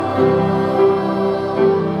I'd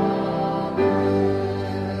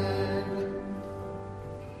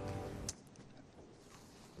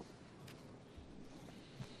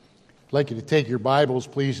like you to take your Bibles,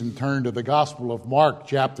 please, and turn to the Gospel of Mark,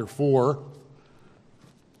 chapter 4.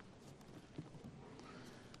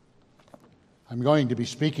 I'm going to be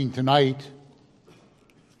speaking tonight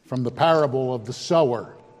from the parable of the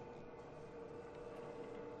sower.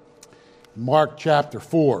 Mark, chapter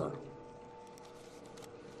 4.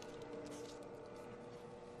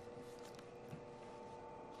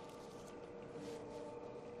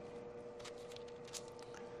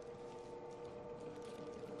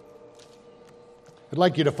 I'd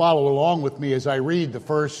like you to follow along with me as I read the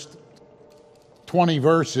first 20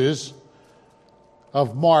 verses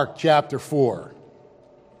of Mark chapter 4.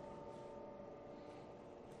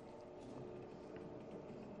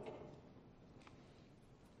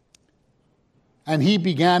 And he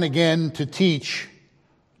began again to teach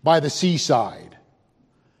by the seaside.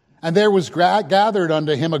 And there was gathered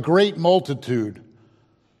unto him a great multitude,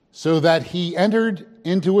 so that he entered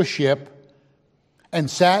into a ship and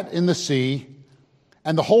sat in the sea,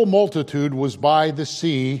 and the whole multitude was by the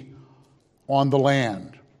sea on the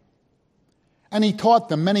land. And he taught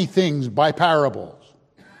them many things by parables,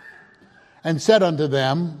 and said unto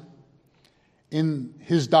them in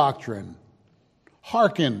his doctrine,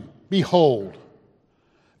 Hearken, behold,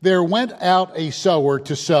 there went out a sower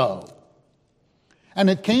to sow. And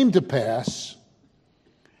it came to pass,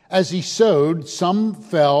 as he sowed, some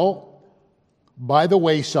fell by the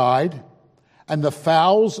wayside, and the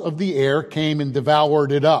fowls of the air came and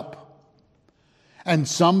devoured it up. And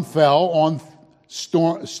some fell on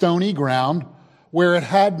stony ground, where it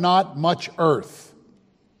had not much earth.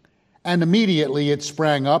 And immediately it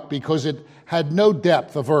sprang up, because it had no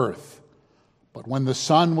depth of earth. But when the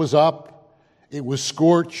sun was up, it was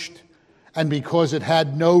scorched, and because it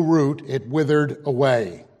had no root, it withered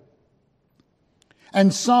away.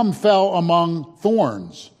 And some fell among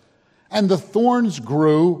thorns, and the thorns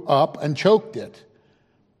grew up and choked it,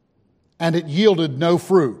 and it yielded no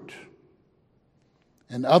fruit.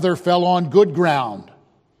 And other fell on good ground,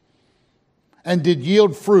 and did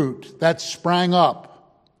yield fruit that sprang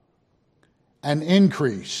up and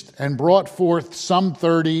increased, and brought forth some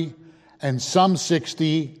 30, and some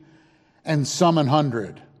 60, and some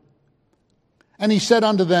 100. And he said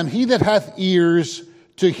unto them, He that hath ears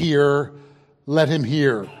to hear, let him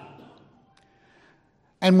hear.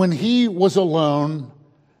 And when he was alone,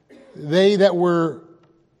 they that were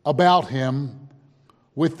about him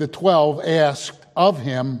with the 12 asked of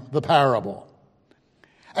him the parable.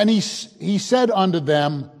 And he said unto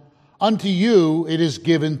them, Unto you it is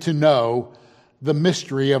given to know the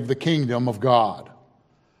mystery of the kingdom of God.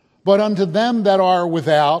 But unto them that are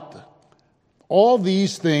without, all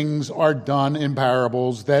these things are done in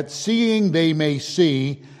parables, that seeing they may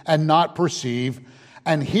see and not perceive,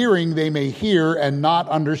 and hearing they may hear and not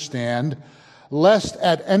understand, lest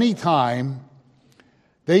at any time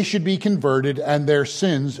they should be converted and their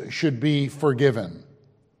sins should be forgiven.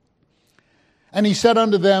 And he said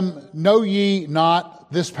unto them, Know ye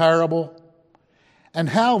not this parable? And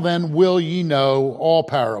how then will ye know all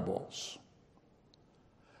parables?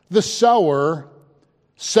 The sower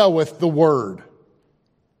soweth the word.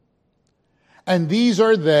 And these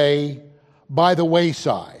are they by the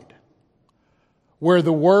wayside, where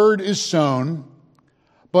the word is sown,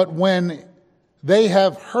 but when they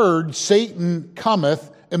have heard, Satan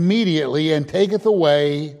cometh immediately and taketh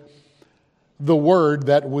away the word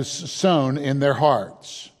that was sown in their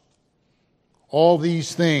hearts. All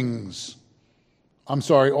these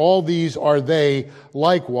are they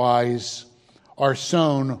likewise are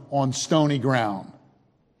sown on stony ground.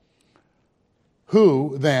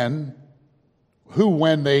 Who,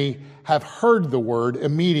 when they have heard the word,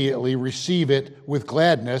 immediately receive it with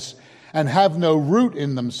gladness, and have no root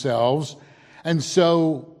in themselves, and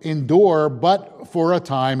so endure but for a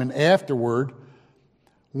time, and afterward,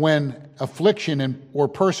 when affliction or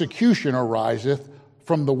persecution ariseth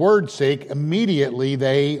from the word's sake, immediately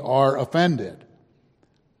they are offended.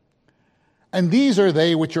 And these are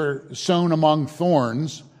they which are sown among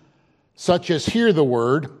thorns, such as hear the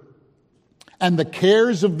word, and the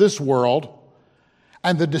cares of this world,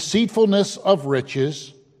 and the deceitfulness of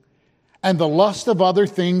riches, and the lust of other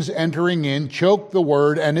things entering in, choke the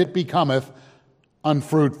word, and it becometh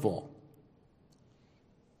unfruitful.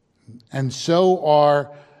 And so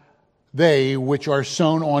are they which are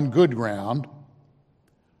sown on good ground,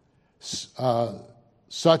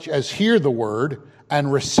 such as hear the word,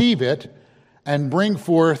 and receive it, and bring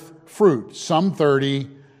forth fruit, some 30,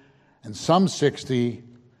 and some 60,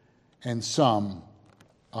 and some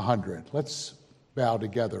 100. Let's bow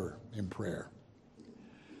together in prayer.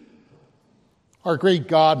 Our great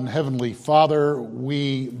God and Heavenly Father,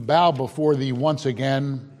 we bow before Thee once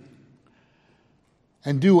again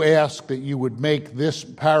and do ask that You would make this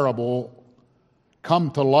parable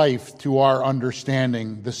come to life to our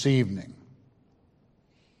understanding this evening.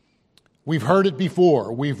 We've heard it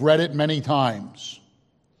before. We've read it many times.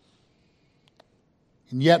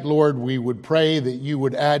 And yet, Lord, we would pray that You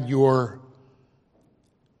would add Your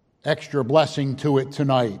extra blessing to it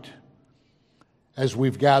tonight as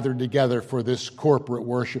we've gathered together for this corporate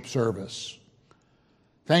worship service.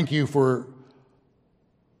 Thank You for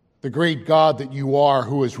the great God that You are,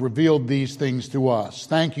 who has revealed these things to us.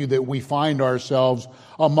 Thank You that we find ourselves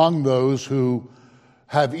among those who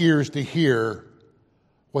have ears to hear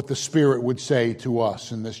what the Spirit would say to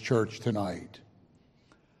us in this church tonight.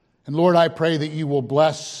 And Lord, I pray that You will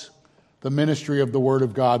bless the ministry of the Word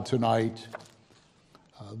of God tonight.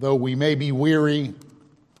 Though we may be weary,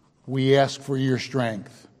 we ask for Your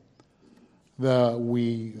strength.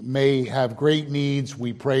 We may have great needs.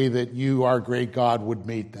 We pray that You, our great God, would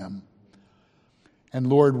meet them. And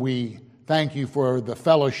Lord, we thank You for the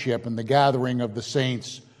fellowship and the gathering of the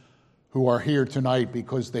saints who are here tonight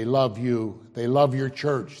because they love You, they love Your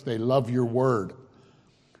church, they love Your word.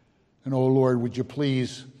 And oh Lord, would You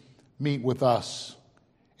please meet with us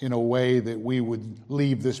in a way that we would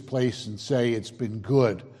leave this place and say it's been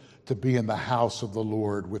good to be in the house of the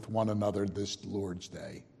Lord with one another this Lord's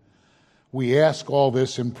Day. We ask all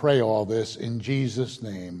this and pray all this in Jesus'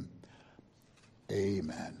 name.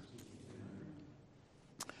 Amen.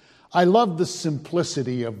 I love the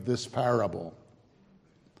simplicity of this parable.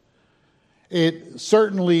 It's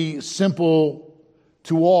certainly simple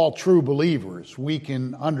to all true believers. We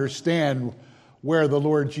can understand where the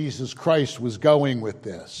Lord Jesus Christ was going with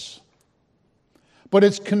this. But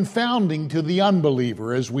it's confounding to the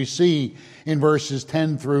unbeliever, as we see in verses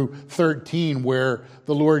 10 through 13, where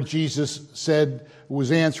the Lord Jesus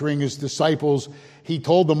was answering His disciples, He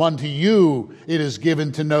told them, "Unto you it is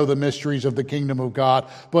given to know the mysteries of the kingdom of God,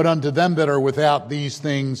 but unto them that are without these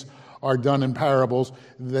things are done in parables,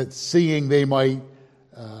 that seeing they might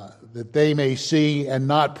that they may see and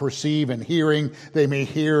not perceive, and hearing they may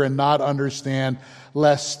hear and not understand,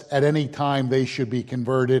 lest at any time they should be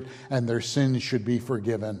converted and their sins should be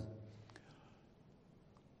forgiven."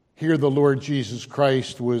 Here the Lord Jesus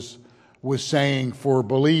Christ was saying, for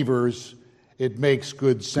believers it makes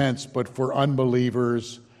good sense, but for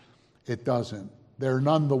unbelievers it doesn't. They're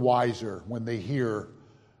none the wiser when they hear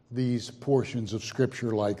these portions of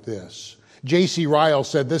Scripture like this. J.C. Ryle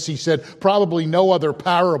said this. He said, "Probably no other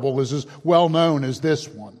parable is as well known as this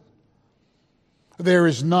one. There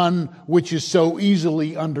is none which is so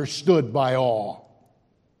easily understood by all.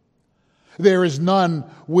 There is none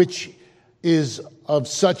which is of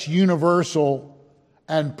such universal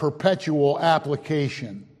and perpetual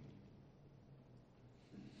application.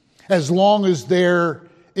 As long as there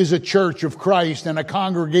is a church of Christ and a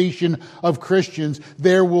congregation of Christians,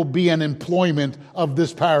 there will be an employment of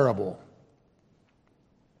this parable."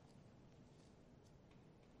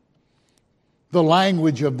 The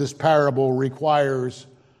language of this parable requires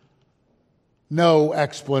no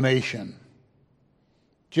explanation,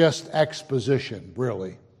 just exposition,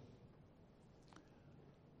 really.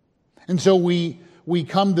 And so we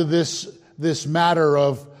come to this matter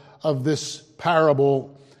of this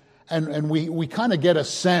parable, and we kind of get a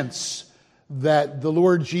sense that the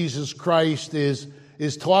Lord Jesus Christ is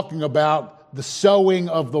talking about the sowing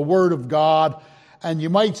of the Word of God, and you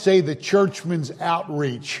might say the churchman's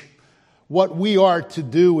outreach. What we are to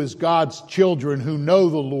do as God's children who know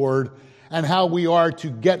the Lord, and how we are to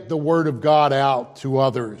get the Word of God out to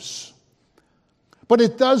others. But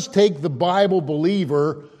it does take the Bible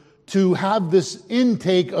believer to have this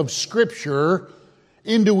intake of Scripture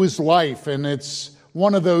into his life. And it's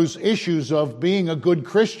one of those issues of being a good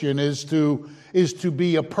Christian is to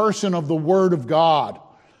be a person of the Word of God,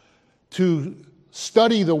 to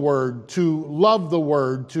study the Word, to love the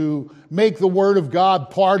Word, to make the Word of God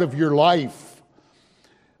part of your life.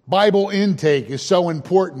 Bible intake is so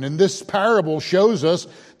important, and this parable shows us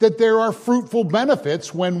that there are fruitful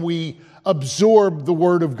benefits when we absorb the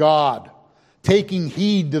Word of God, taking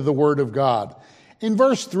heed to the Word of God. In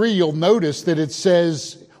verse 3, you'll notice that it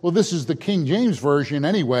says, well, this is the King James Version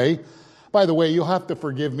anyway. By the way, you'll have to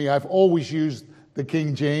forgive me. I've always used the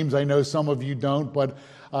King James. I know some of you don't, but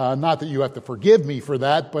not that you have to forgive me for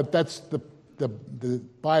that, but that's the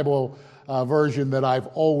Bible version that I've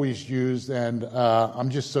always used, and I'm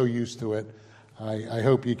just so used to it. I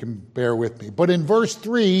hope you can bear with me. But in verse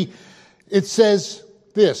 3, it says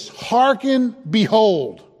this, "Hearken,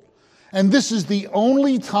 behold." And this is the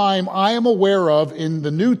only time I am aware of in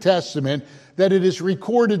the New Testament that it is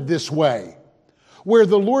recorded this way, where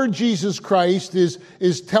the Lord Jesus Christ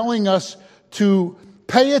is telling us to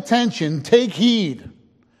pay attention, take heed,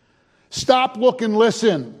 stop, look, and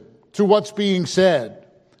listen to what's being said.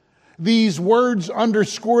 These words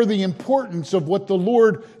underscore the importance of what the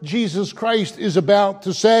Lord Jesus Christ is about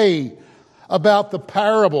to say about the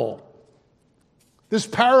parable. This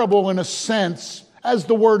parable, in a sense, as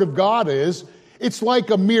the Word of God is, it's like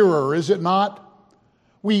a mirror, is it not?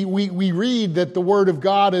 We read that the Word of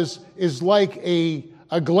God is like a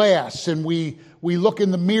glass, and we look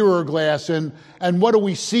in the mirror glass, and what do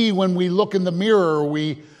we see when we look in the mirror?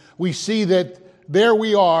 We see that there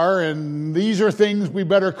we are, and these are things we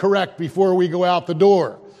better correct before we go out the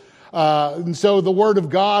door. And so the Word of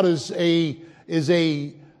God is a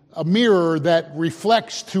mirror that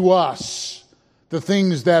reflects to us the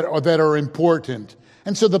things that are important.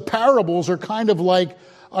 And so the parables are kind of like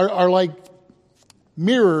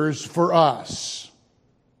mirrors for us.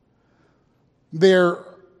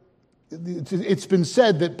 It's been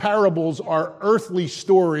said that parables are earthly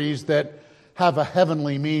stories that have a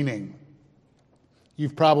heavenly meaning.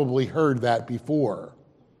 You've probably heard that before.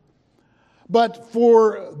 But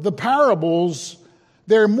for the parables,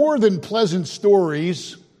 they're more than pleasant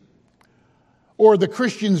stories or the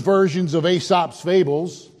Christians' versions of Aesop's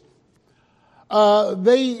fables.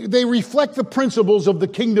 They reflect the principles of the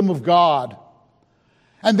kingdom of God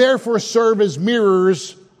and therefore serve as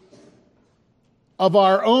mirrors of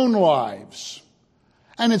our own lives.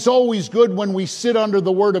 And it's always good when we sit under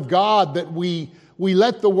the Word of God that we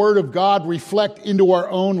let the Word of God reflect into our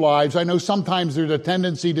own lives. I know sometimes there's a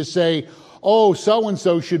tendency to say, oh,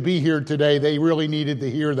 so-and-so should be here today. They really needed to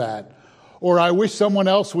hear that. Or I wish someone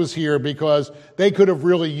else was here because they could have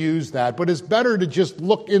really used that. But it's better to just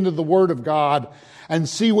look into the Word of God and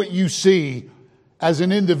see what you see as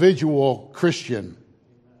an individual Christian.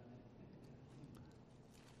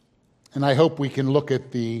 And I hope we can look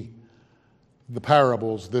at the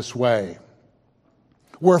parables this way.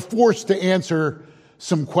 We're forced to answer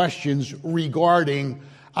some questions regarding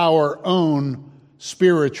our own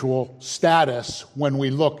spiritual status when we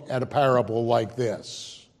look at a parable like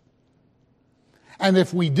this. And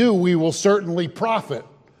if we do, we will certainly profit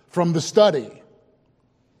from the study.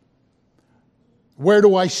 Where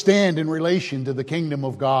do I stand in relation to the kingdom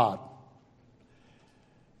of God?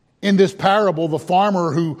 In this parable, the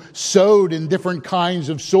farmer who sowed in different kinds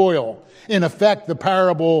of soil. In effect, the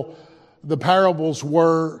parables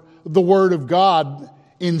were the Word of God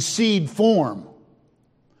in seed form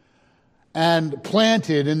and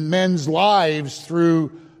planted in men's lives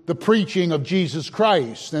through the preaching of Jesus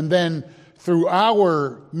Christ, and then through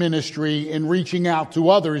our ministry in reaching out to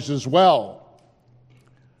others as well.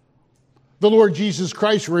 The Lord Jesus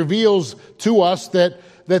Christ reveals to us that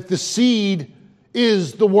the seed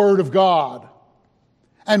is the Word of God.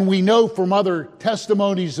 And we know from other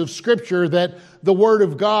testimonies of Scripture that the Word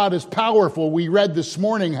of God is powerful. We read this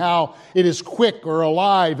morning how it is quick or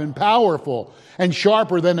alive and powerful and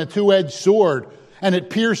sharper than a two-edged sword. And it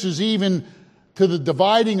pierces even to the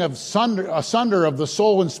dividing asunder of the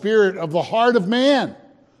soul and spirit of the heart of man.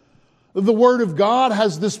 The Word of God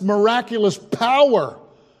has this miraculous power.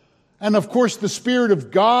 And of course, the Spirit of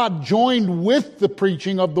God joined with the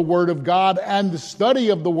preaching of the Word of God and the study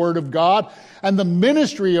of the Word of God and the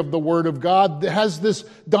ministry of the Word of God has this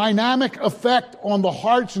dynamic effect on the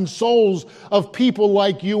hearts and souls of people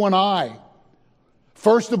like you and I.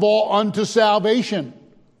 First of all, unto salvation.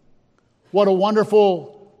 What a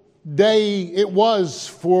wonderful day it was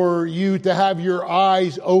for you to have your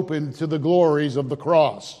eyes opened to the glories of the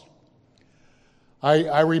cross.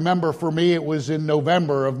 I remember for me it was in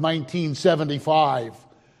November of 1975.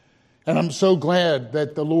 And I'm so glad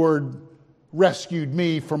that the Lord rescued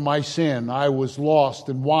me from my sin. I was lost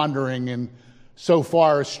and wandering and so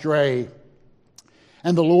far astray.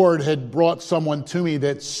 And the Lord had brought someone to me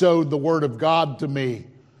that sowed the Word of God to me.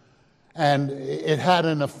 And it had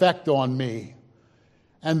an effect on me.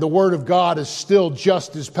 And the Word of God is still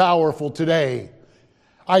just as powerful today.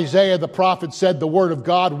 Isaiah the prophet said the Word of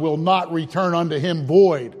God will not return unto him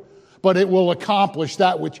void, but it will accomplish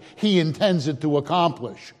that which he intends it to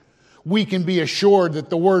accomplish. We can be assured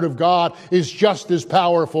that the Word of God is just as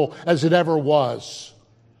powerful as it ever was,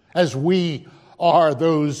 as we are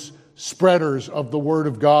those spreaders of the Word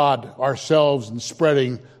of God ourselves and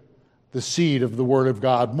spreading the seed of the Word of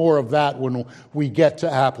God. More of that when we get to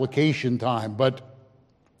application time. But,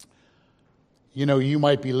 you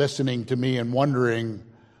might be listening to me and wondering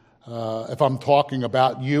if I'm talking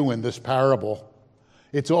about you in this parable.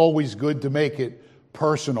 It's always good to make it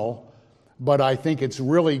personal. but I think it's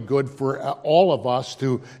really good for all of us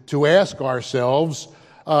to ask ourselves,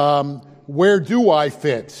 where do I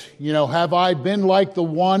fit? Have I been like the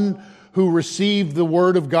one who received the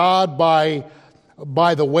Word of God by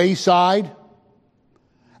the wayside,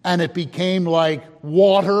 and it became like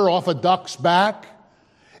water off a duck's back?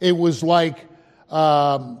 It was like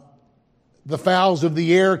the fowls of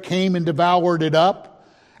the air came and devoured it up,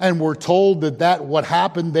 and we're told that what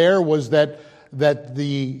happened there was that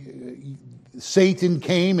Satan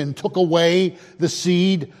came and took away the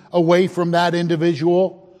seed away from that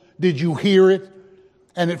individual. Did you hear it?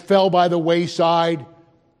 And it fell by the wayside,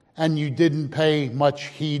 and you didn't pay much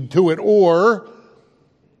heed to it. Or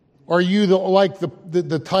are you like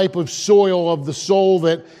the type of soil of the soul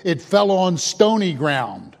that it fell on stony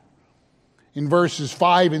ground? In verses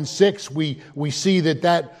 5 and 6, we see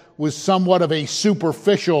that was somewhat of a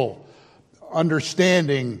superficial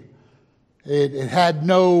understanding. It had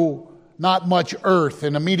not much earth,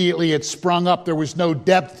 and immediately it sprung up. There was no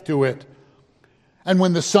depth to it. And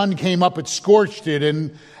when the sun came up, it scorched it,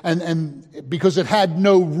 and because it had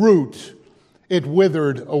no root, it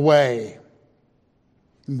withered away.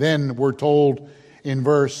 And then we're told in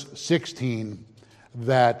verse 16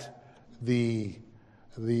 that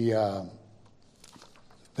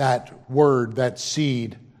that word, that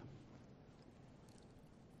seed,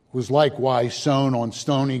 was likewise sown on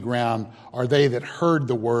stony ground, are they that heard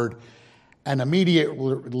the word, and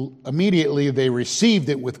immediately they received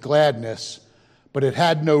it with gladness, but it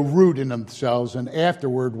had no root in themselves. And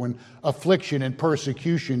afterward, when affliction and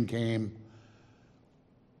persecution came,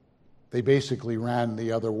 they basically ran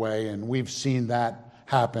the other way, and we've seen that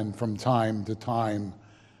happen from time to time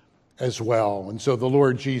as well. And so the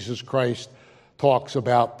Lord Jesus Christ talks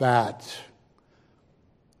about that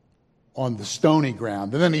on the stony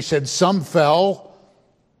ground. And then he said, some fell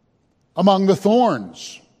among the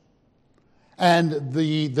thorns. And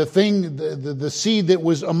the seed that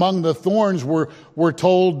was among the thorns we're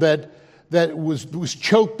told that was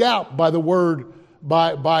choked out by the word,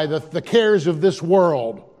 by the cares of this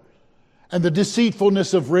world and the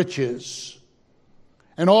deceitfulness of riches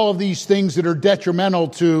and all of these things that are detrimental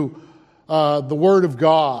to the Word of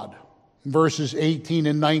God. In verses 18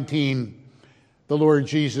 and 19, the Lord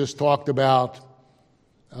Jesus talked about,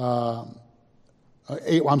 verse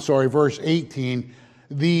 18,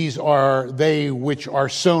 these are they which are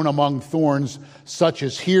sown among thorns, such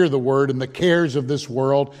as hear the word, and the cares of this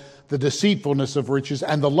world, the deceitfulness of riches,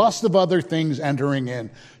 and the lust of other things entering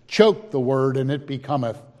in, choke the word, and it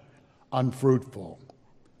becometh unfruitful.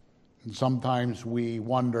 And sometimes we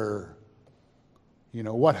wonder,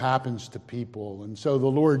 what happens to people? And so the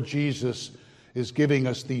Lord Jesus is giving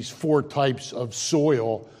us these 4 types of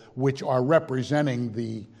soil, which are representing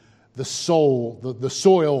the soul, the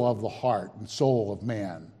soil of the heart and soul of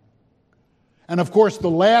man. And of course, the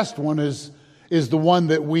last one is the one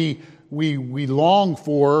that we long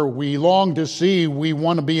for, we long to see, we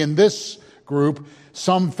want to be in this group.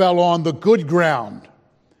 Some fell on the good ground.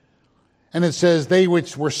 And it says, they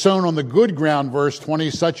which were sown on the good ground, verse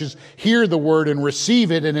 20, such as hear the word and receive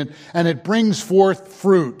it, and it brings forth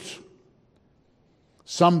fruit.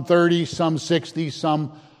 Some 30, some 60,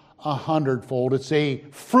 some 100-fold. It's a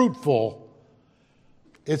fruitful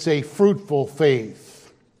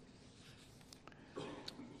faith.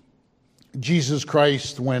 Jesus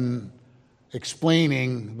Christ, when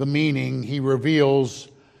explaining the meaning, he reveals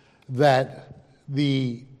that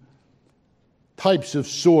the types of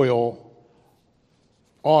soil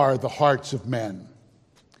are the hearts of men.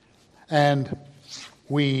 And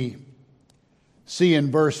we see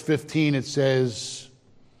in verse 15 it says,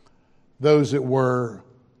 those that were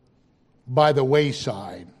by the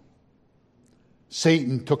wayside,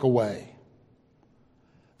 Satan took away.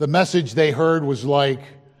 The message they heard was like,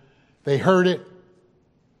 they heard it,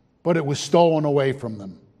 but it was stolen away from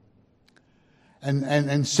them.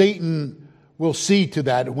 And Satan will see to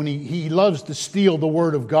that when he loves to steal the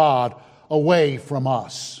word of God away from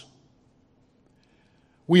us.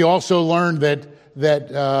 We also learned that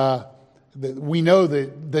we know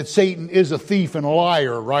that Satan is a thief and a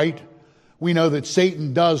liar, right? We know that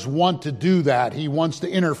Satan does want to do that. He wants to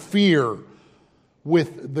interfere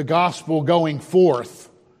with the gospel going forth.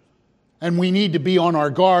 And we need to be on our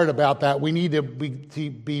guard about that. We need to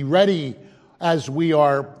be ready as we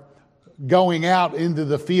are going out into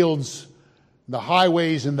the fields, the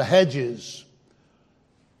highways and the hedges.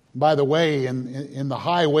 By the way, in the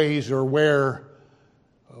highways are where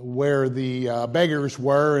the beggars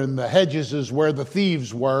were, and the hedges is where the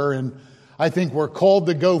thieves were. And I think we're called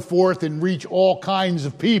to go forth and reach all kinds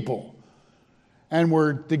of people. And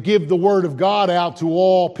we're to give the word of God out to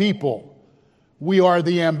all people. we are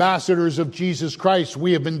the ambassadors of Jesus Christ.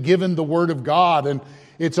 We have been given the Word of God, and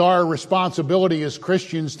it's our responsibility as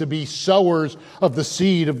Christians to be sowers of the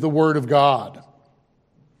seed of the Word of God.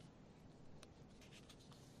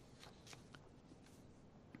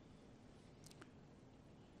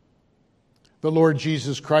 The Lord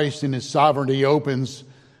Jesus Christ in His sovereignty opens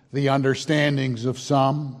the understandings of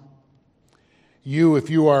some. You, if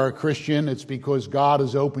you are a Christian, it's because God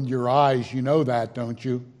has opened your eyes. You know that, don't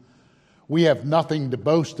you? We have nothing to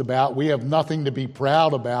boast about. We have nothing to be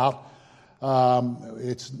proud about.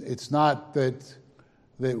 It's not that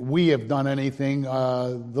we have done anything.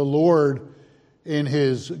 The Lord, in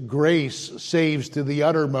His grace, saves to the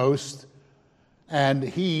uttermost, and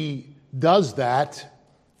He does that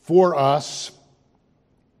for us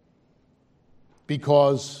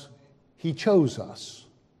because He chose us.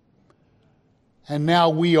 And now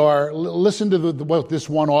we are, listen to what this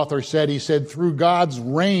one author said. He said, through God's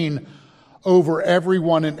reign over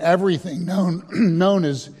everyone and everything known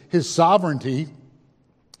as His sovereignty,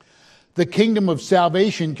 the kingdom of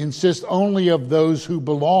salvation consists only of those who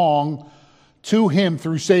belong to Him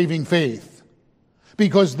through saving faith,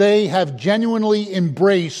 because they have genuinely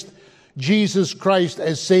embraced Jesus Christ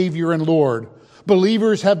as Savior and Lord.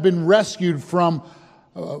 Believers have been rescued from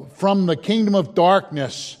the kingdom of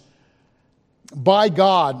darkness by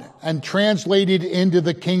God and translated into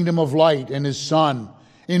the kingdom of light in His Son,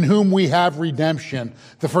 in whom we have redemption,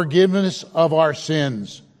 the forgiveness of our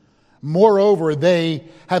sins. Moreover, they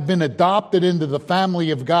have been adopted into the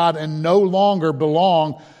family of God and no longer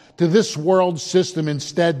belong to this world system.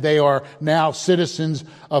 Instead, they are now citizens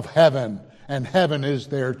of heaven, and heaven is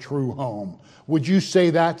their true home. Would you say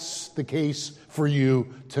that's the case for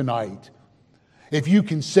you tonight? If you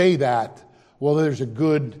can say that, well, there's a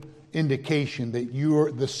good indication that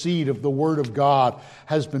the seed of the Word of God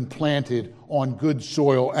has been planted on good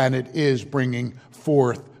soil and it is bringing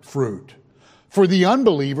forth fruit. For the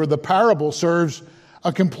unbeliever, the parable serves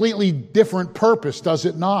a completely different purpose, does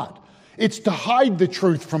it not? It's to hide the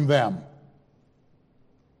truth from them.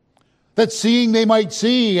 That seeing they might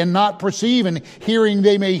see and not perceive, and hearing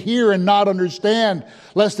they may hear and not understand,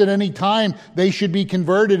 lest at any time they should be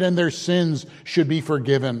converted and their sins should be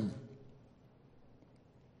forgiven.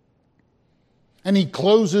 And He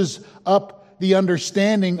closes up the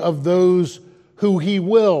understanding of those who He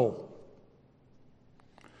will.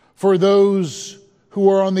 For those who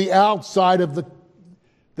are on the outside of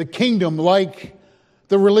the kingdom, like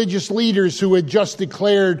the religious leaders who had just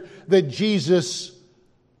declared that Jesus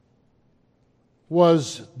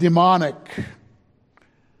was demonic,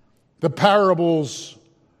 the parables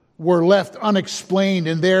were left unexplained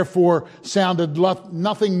and therefore sounded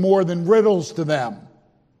nothing more than riddles to them.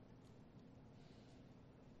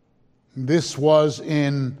 This was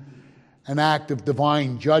in an act of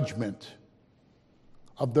divine judgment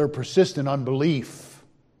of their persistent unbelief.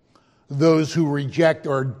 Those who reject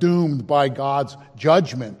are doomed by God's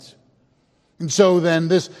judgment. And so then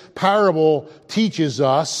this parable teaches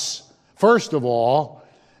us, first of all,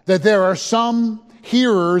 that there are some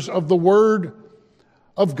hearers of the Word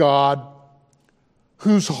of God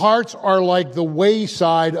whose hearts are like the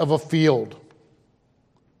wayside of a field.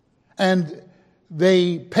 And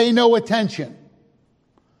they pay no attention.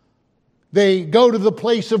 They go to the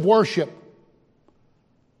place of worship.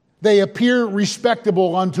 They appear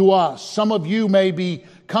respectable unto us. Some of you may be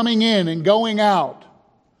coming in and going out.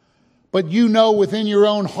 But you know within your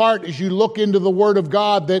own heart as you look into the Word of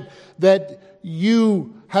God that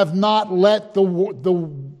you have not let the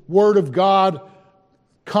Word of God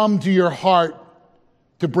come to your heart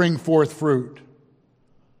to bring forth fruit.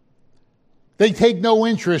 They take no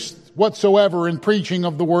interest whatsoever in preaching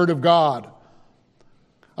of the Word of God.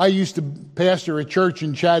 I used to pastor a church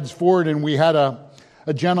in Chadds Ford, and we had a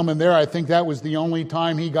gentleman there. I think that was the only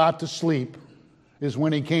time he got to sleep, is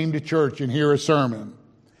when he came to church and hear a sermon.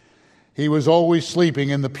 He was always sleeping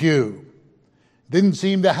in the pew. Didn't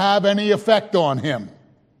seem to have any effect on him.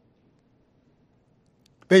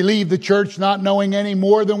 They leave the church not knowing any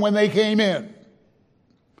more than when they came in.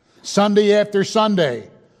 Sunday after Sunday,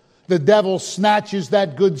 the devil snatches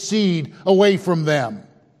that good seed away from them.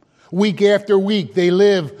 Week after week, they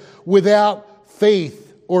live without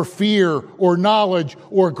faith or fear or knowledge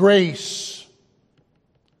or grace.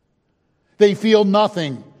 They feel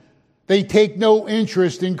nothing. They take no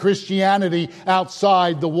interest in Christianity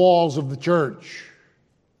outside the walls of the church,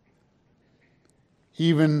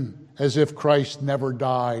 even as if Christ never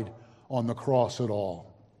died on the cross at all.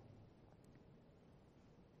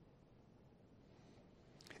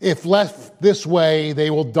 If left this way, they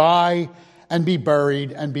will die and be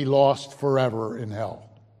buried and be lost forever in hell.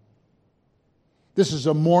 This is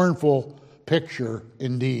a mournful picture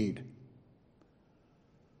indeed.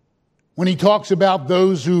 When he talks about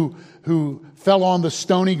those who fell on the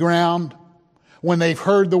stony ground, when they've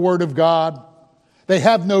heard the word of God, they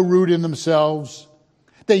have no root in themselves.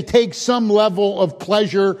 They take some level of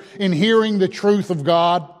pleasure in hearing the truth of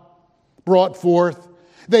God brought forth.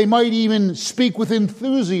 They might even speak with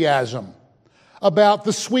enthusiasm about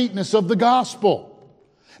the sweetness of the gospel.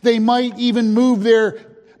 They might even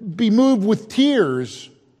be moved with tears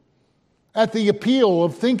at the appeal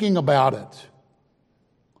of thinking about it.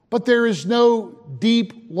 But there is no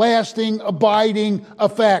deep, lasting, abiding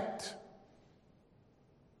effect.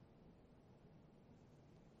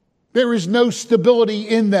 There is no stability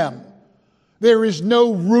in them. There is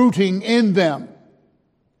no rooting in them.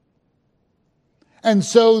 And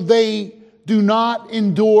so they do not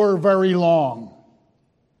endure very long.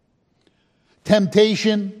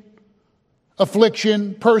 Temptation,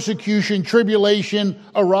 affliction, persecution, tribulation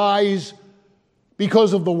arise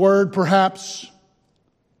because of the word, perhaps.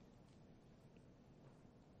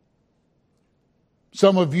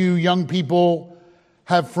 Some of you young people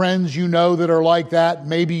have friends you know that are like that.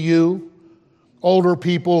 Maybe you. Older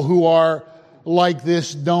people who are like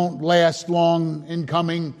this don't last long in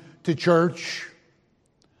coming to church.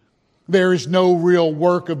 There is no real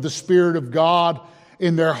work of the Spirit of God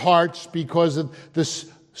in their hearts because the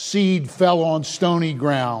seed fell on stony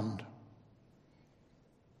ground.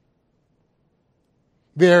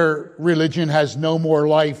 Their religion has no more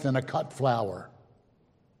life than a cut flower.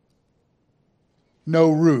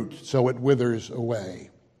 No root, so it withers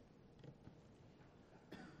away.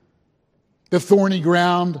 The thorny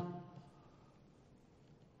ground,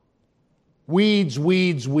 weeds.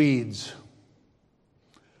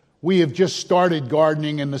 We have just started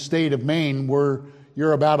gardening in the state of Maine.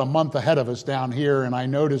 You're about a month ahead of us down here, and I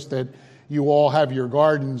noticed that you all have your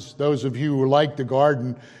gardens. Those of you who like to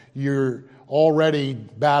garden, you're already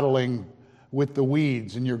battling with the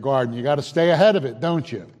weeds in your garden. You got to stay ahead of it, don't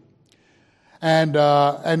you? And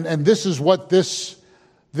this is what this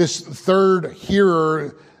third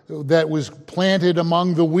hearer that was planted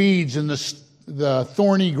among the weeds in the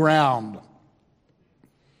thorny ground.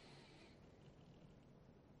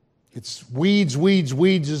 It's weeds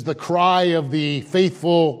is the cry of the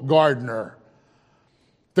faithful gardener.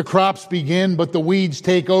 The crops begin, but the weeds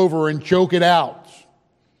take over and choke it out.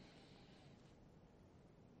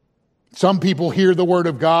 Some people hear the word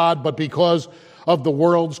of God, but because of the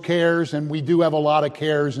world's cares, and we do have a lot of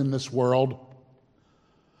cares in this world,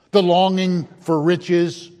 the longing for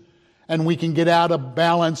riches, and we can get out of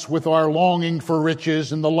balance with our longing for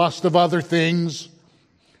riches and the lust of other things,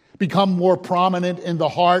 become more prominent in the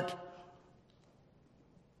heart,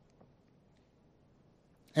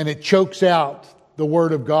 and it chokes out the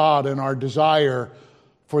word of God and our desire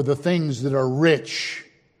for the things that are rich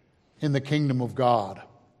in the kingdom of God.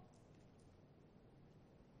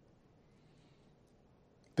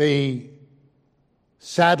 They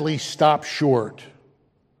sadly stop short.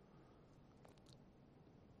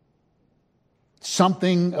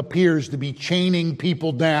 Something appears to be chaining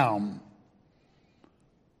people down.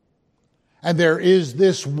 And there is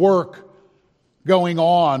this work going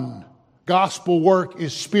on. Gospel work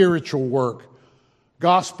is spiritual work.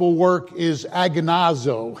 Gospel work is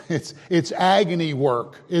agonizo. It's agony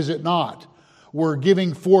work, is it not? We're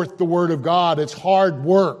giving forth the word of God. It's hard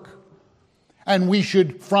work. And we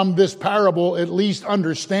should, from this parable, at least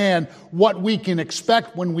understand what we can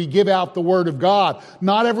expect when we give out the word of God.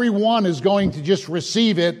 Not everyone is going to just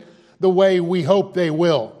receive it the way we hope they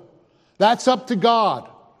will. That's up to God.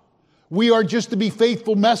 We are just to be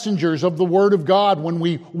faithful messengers of the word of God when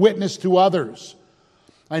we witness to others.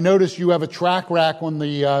 I notice you have a track rack on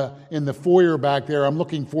in the foyer back there. I'm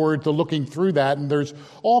looking forward to looking through that. And there's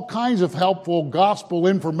all kinds of helpful gospel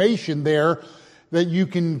information there that you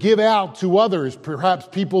can give out to others, perhaps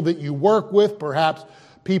people that you work with, perhaps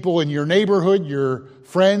people in your neighborhood, your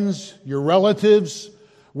friends, your relatives.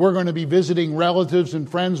 We're going to be visiting relatives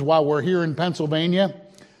and friends while we're here in Pennsylvania.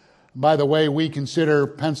 By the way, we consider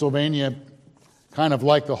Pennsylvania kind of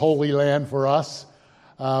like the Holy Land for us.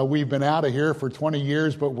 We've been out of here for 20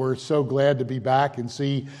 years, but we're so glad to be back and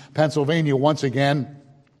see Pennsylvania once again.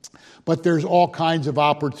 But there's all kinds of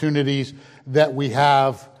opportunities that we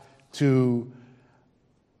have to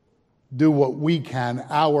do what we can,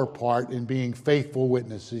 our part in being faithful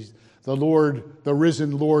witnesses. The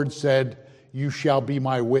risen Lord said, "You shall be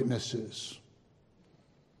my witnesses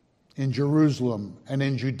in Jerusalem and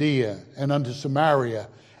in Judea and unto Samaria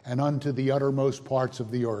and unto the uttermost parts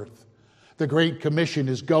of the earth." The Great Commission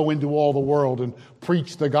is go into all the world and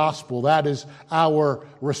preach the gospel. That is our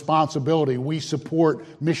responsibility. We support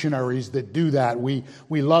missionaries that do that. We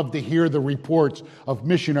love to hear the reports of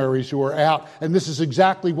missionaries who are out. And this is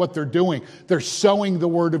exactly what they're doing. They're sowing the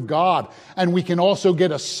word of God. And we can also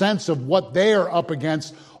get a sense of what they are up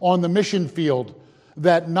against on the mission field.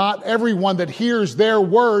 That not everyone that hears their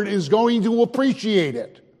word is going to appreciate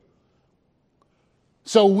it.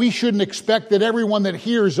 So we shouldn't expect that everyone that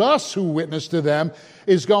hears us who witness to them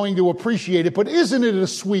is going to appreciate it. But isn't it a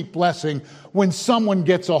sweet blessing when someone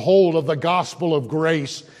gets a hold of the gospel of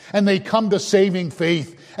grace and they come to saving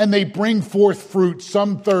faith and they bring forth fruit,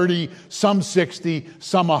 some 30, some 60,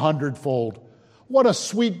 some 100-fold? What a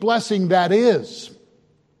sweet blessing that is.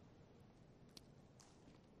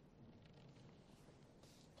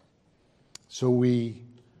 So we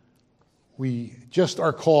just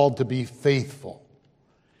are called to be faithful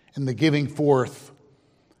in the giving forth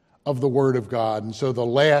of the Word of God. And so the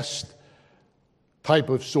last type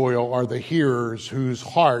of soil are the hearers whose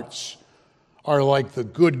hearts are like the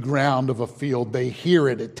good ground of a field. They hear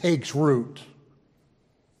it, it takes root.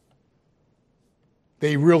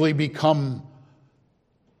 They really become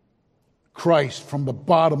Christ from the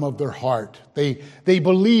bottom of their heart. They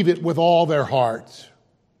believe it with all their heart.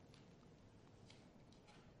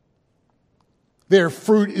 Their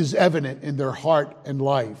fruit is evident in their heart and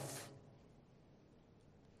life.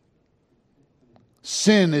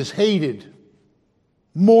 Sin is hated,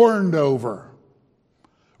 mourned over,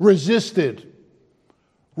 resisted,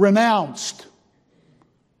 renounced.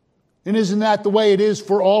 And isn't that the way it is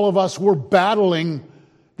for all of us? We're battling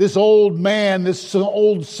this old man, this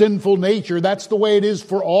old sinful nature. That's the way it is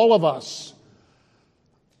for all of us.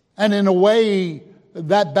 And in a way,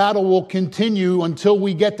 that battle will continue until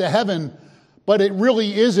we get to heaven. But it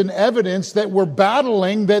really is an evidence that we're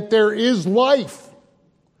battling, that there is life.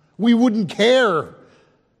 We wouldn't care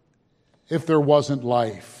if there wasn't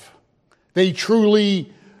life. We truly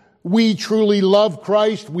love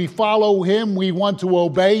Christ. We follow Him. We want to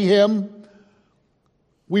obey Him.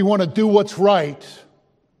 We want to do what's right.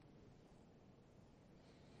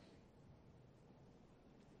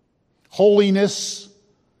 Holiness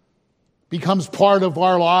becomes part of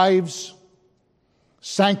our lives.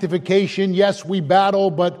 Sanctification, yes, we battle,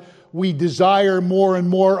 but we desire more and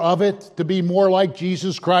more of it, to be more like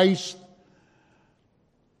Jesus Christ.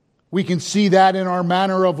 We can see that in our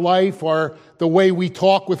manner of life, the way we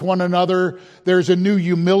talk with one another. There's a new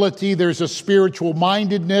humility, there's a spiritual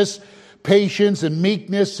mindedness, patience and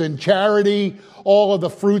meekness and charity, all of the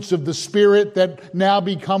fruits of the Spirit that now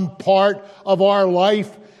become part of our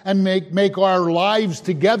life and make our lives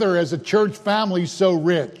together as a church family so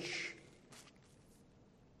rich.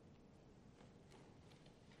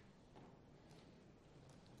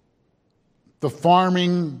 The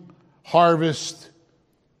farming harvest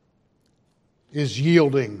is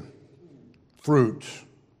yielding fruit.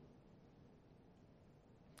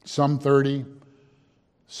 Some 30,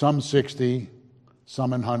 some 60,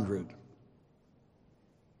 some 100.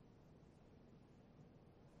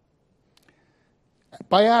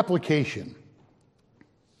 By application,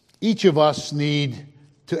 each of us need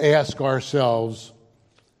to ask ourselves,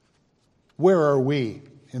 where are we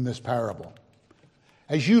in this parable?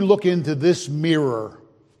 As you look into this mirror,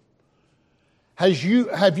 have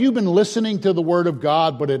you been listening to the Word of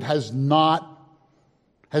God, but it has not?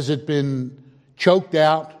 Has it been choked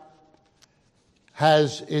out?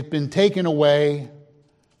 Has it been taken away?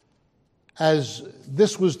 As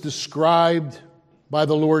this was described by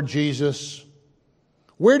the Lord Jesus,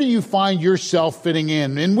 where do you find yourself fitting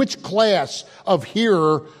in? In which class of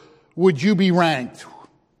hearer would you be ranked?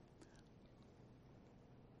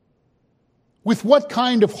 With what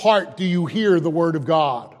kind of heart do you hear the Word of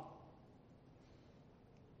God?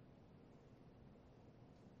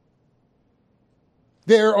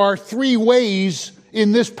 There are 3 ways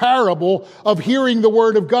in this parable of hearing the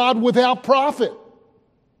Word of God without profit.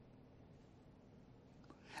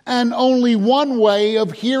 And only one way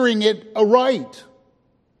of hearing it aright.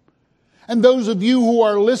 And those of you who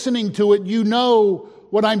are listening to it, you know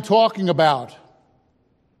what I'm talking about.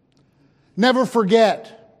 Never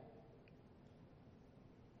forget.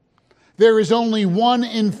 There is only one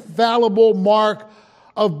infallible mark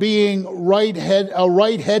of being a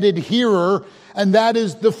right-headed hearer, and that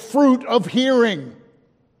is the fruit of hearing.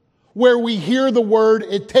 Where we hear the word,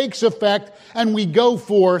 it takes effect, and we go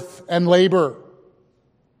forth and labor.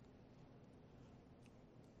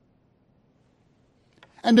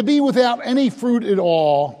 And to be without any fruit at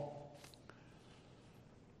all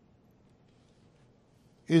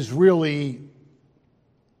is really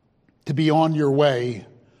to be on your way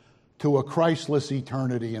to a Christless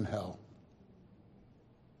eternity in hell.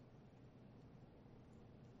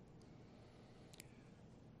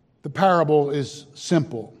 The parable is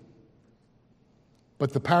simple,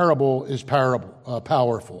 but the parable is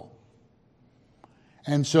powerful.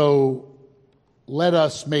 And so let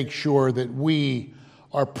us make sure that we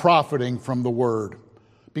are profiting from the Word,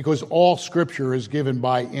 because all Scripture is given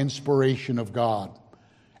by inspiration of God.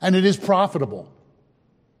 And it is profitable.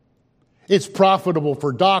 It's profitable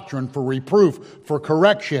for doctrine, for reproof, for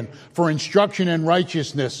correction, for instruction in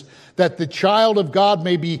righteousness, that the child of God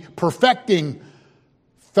may be perfecting,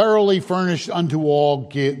 thoroughly furnished unto all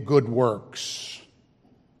good works.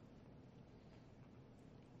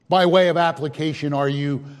 By way of application, are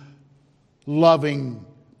you loving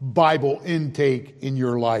Bible intake in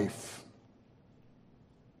your life?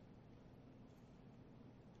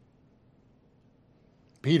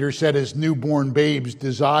 Peter said, as newborn babes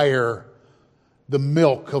desire the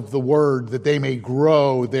milk of the word, that they may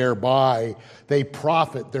grow thereby. They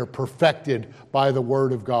profit, they're perfected by the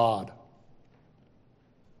word of God.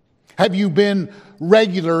 Have you been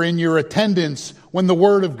regular in your attendance when the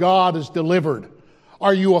word of God is delivered?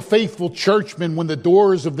 Are you a faithful churchman when the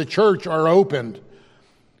doors of the church are opened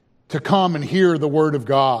to come and hear the word of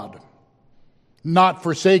God? Not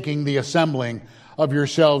forsaking the assembling of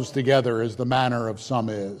yourselves together, as the manner of some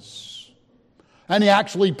is, and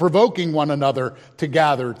actually provoking one another to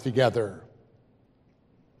gather together.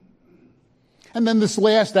 And then this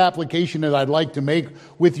last application that I'd like to make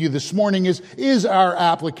with you this morning is our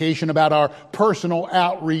application about our personal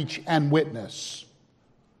outreach and witness.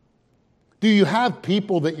 Do you have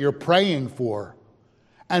people that you're praying for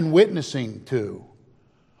and witnessing to?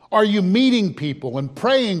 Are you meeting people and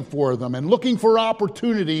praying for them and looking for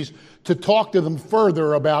opportunities to talk to them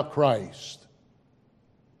further about Christ?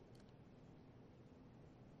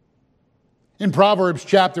 In Proverbs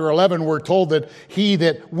chapter 11, we're told that he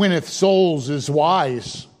that winneth souls is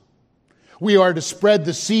wise. We are to spread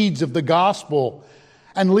the seeds of the gospel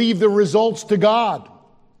and leave the results to God.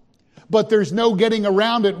 But there's no getting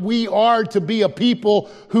around it. We are to be a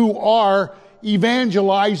people who are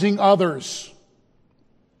evangelizing others.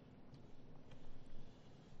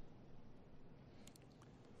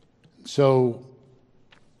 So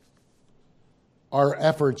our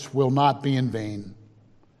efforts will not be in vain.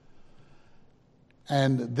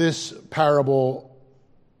 And this parable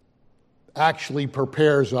actually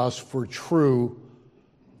prepares us for true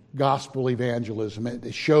gospel evangelism.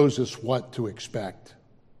 It shows us what to expect.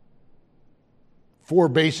 4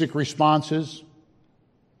 basic responses,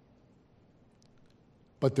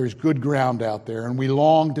 but there's good ground out there, and we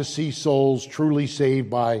long to see souls truly saved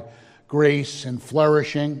by grace and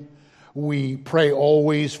flourishing. We pray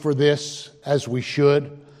always for this, as we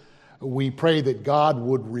should. We pray that God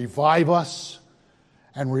would revive us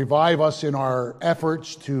in our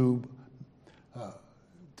efforts to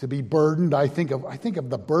be burdened. I think of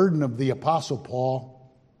the burden of the Apostle Paul,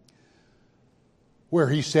 where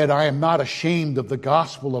he said, I am not ashamed of the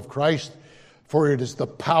gospel of Christ, for it is the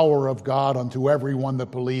power of God unto everyone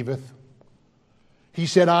that believeth. He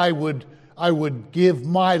said, I would give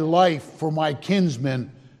my life for my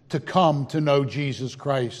kinsmen to come to know Jesus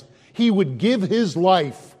Christ. He would give his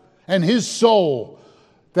life and his soul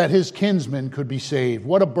that his kinsmen could be saved.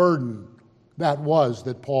 What a burden that was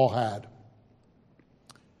that Paul had.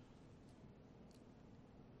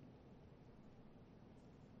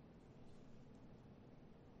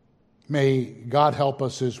 May God help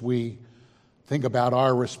us as we think about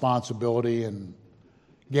our responsibility in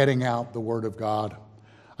getting out the Word of God.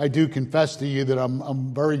 I do confess to you that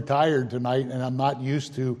I'm very tired tonight, and I'm not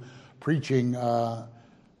used to preaching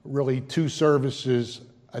really 2 services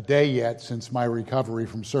a day yet since my recovery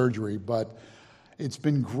from surgery, but it's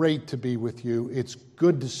been great to be with you. It's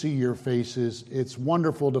good to see your faces. It's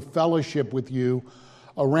wonderful to fellowship with you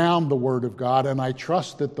around the Word of God, and I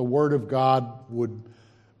trust that the Word of God would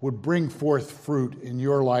bring forth fruit in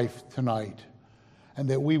your life tonight, and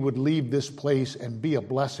that we would leave this place and be a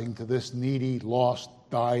blessing to this needy, lost,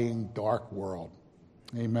 dying, dark world.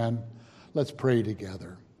 Amen. Let's pray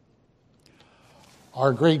together.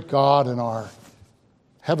 Our great God and our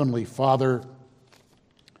Heavenly Father,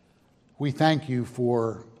 we thank you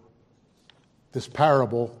for this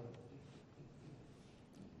parable,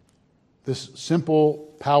 this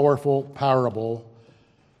simple, powerful parable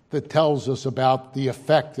that tells us about the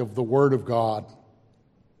effect of the Word of God.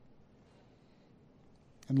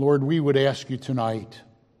 And Lord, we would ask you tonight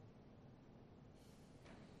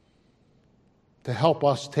to help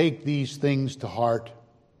us take these things to heart,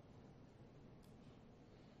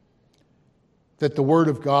 that the Word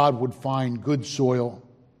of God would find good soil.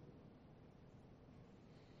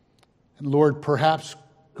 And Lord, perhaps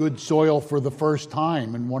good soil for the first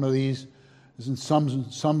time in one of these, is in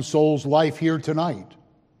some soul's life here tonight.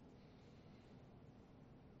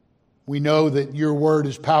 We know that your word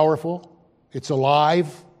is powerful, it's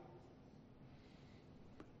alive,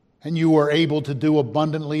 and you are able to do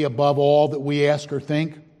abundantly above all that we ask or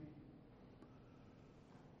think.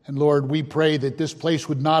 And Lord, we pray that this place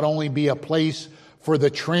would not only be a place for the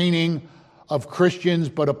training of Christians,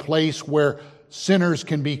 but a place where sinners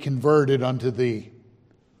can be converted unto Thee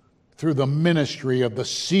through the ministry of the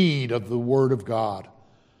seed of the Word of God.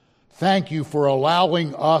 Thank You for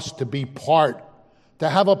allowing us to be part, to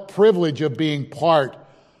have a privilege of being part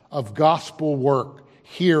of gospel work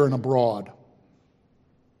here and abroad.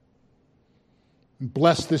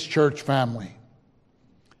 Bless this church family.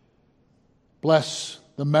 Bless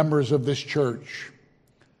the members of this church.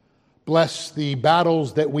 Bless the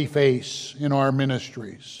battles that we face in our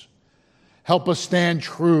ministries. Help us stand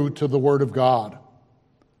true to the Word of God.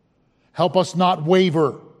 Help us not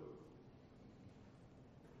waver.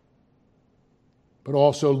 But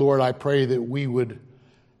also, Lord, I pray that we would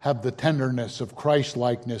have the tenderness of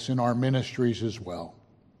Christ-likeness in our ministries as well.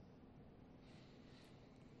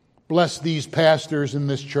 Bless these pastors in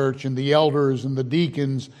this church and the elders and the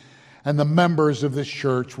deacons and the members of this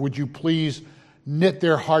church. Would You please knit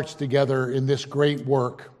their hearts together in this great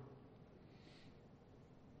work?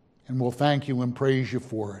 And we'll thank You and praise You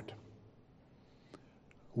for it.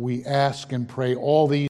 We ask and pray all these